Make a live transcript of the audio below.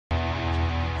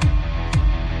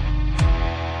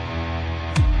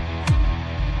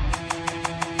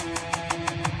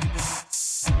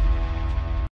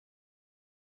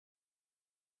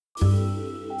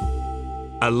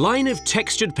A line of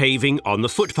textured paving on the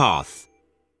footpath.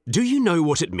 Do you know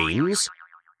what it means?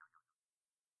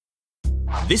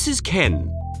 This is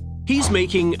Ken. He's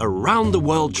making a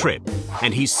round-the-world trip,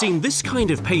 and he's seen this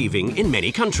kind of paving in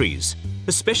many countries,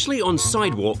 especially on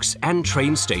sidewalks and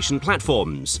train station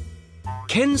platforms.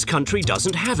 Ken's country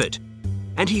doesn't have it,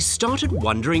 and he started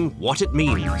wondering what it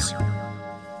means.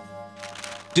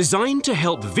 Designed to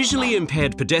help visually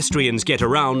impaired pedestrians get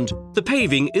around, the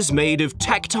paving is made of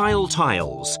tactile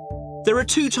tiles. There are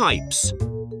two types.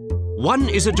 One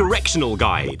is a directional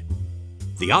guide.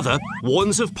 The other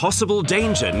warns of possible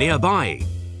danger nearby.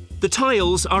 The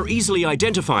tiles are easily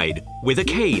identified with a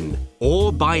cane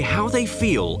or by how they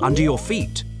feel under your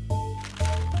feet.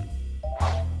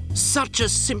 Such a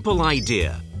simple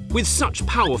idea with such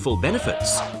powerful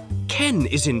benefits. Ken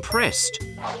is impressed.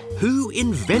 Who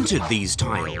invented these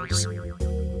tiles?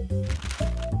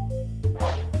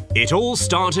 It all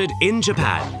started in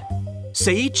Japan.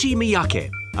 Seiichi Miyake,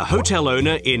 a hotel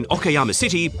owner in Okayama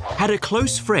City, had a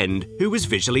close friend who was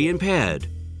visually impaired.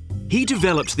 He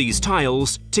developed these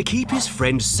tiles to keep his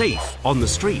friend safe on the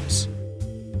streets.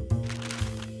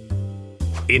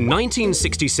 In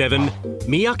 1967,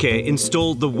 Miyake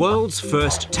installed the world's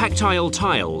first tactile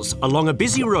tiles along a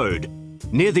busy road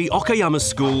near the Okayama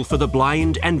School for the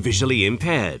Blind and Visually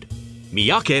Impaired.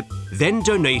 Miyake then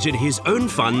donated his own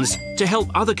funds to help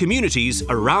other communities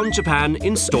around Japan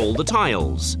install the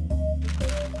tiles.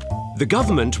 The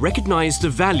government recognized the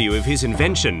value of his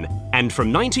invention and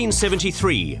from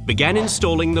 1973 began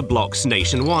installing the blocks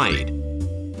nationwide.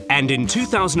 And in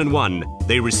 2001,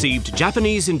 they received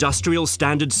Japanese Industrial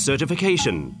Standards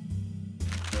certification.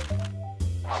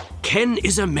 Ken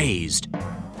is amazed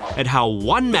at how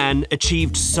one man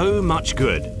achieved so much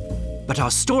good. But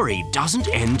our story doesn't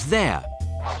end there.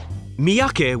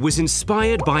 Miyake was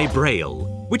inspired by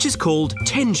Braille, which is called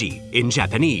Tenji in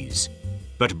Japanese.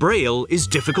 But Braille is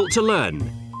difficult to learn,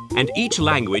 and each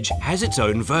language has its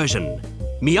own version.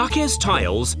 Miyake's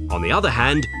tiles, on the other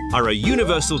hand, are a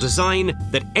universal design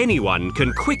that anyone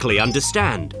can quickly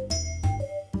understand.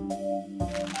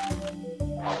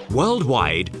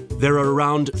 Worldwide, there are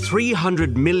around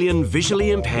 300 million visually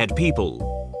impaired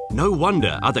people. No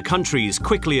wonder other countries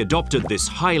quickly adopted this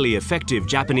highly effective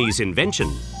Japanese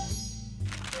invention.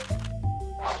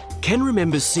 Ken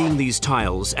remembers seeing these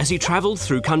tiles as he travelled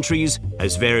through countries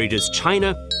as varied as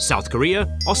China, South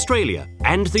Korea, Australia,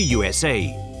 and the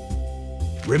USA.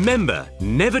 Remember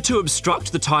never to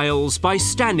obstruct the tiles by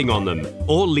standing on them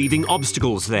or leaving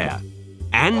obstacles there.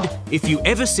 And if you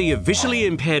ever see a visually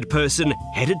impaired person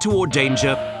headed toward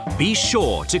danger, be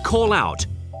sure to call out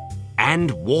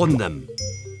and warn them.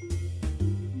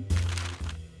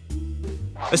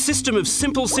 A system of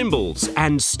simple symbols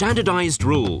and standardized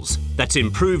rules that's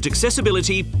improved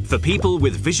accessibility for people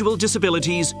with visual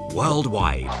disabilities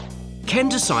worldwide. Ken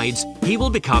decides he will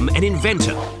become an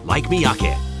inventor like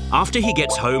Miyake after he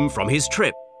gets home from his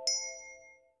trip.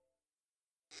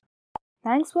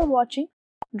 Thanks for watching.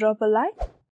 Drop a like,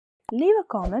 leave a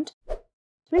comment.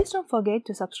 Please don't forget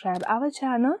to subscribe our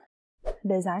channel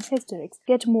Design Hysterics.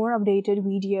 Get more updated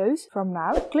videos from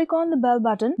now. Click on the bell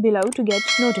button below to get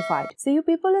notified. See you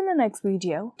people in the next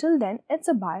video. Till then, it's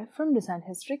a bye from Design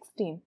Hysterics team.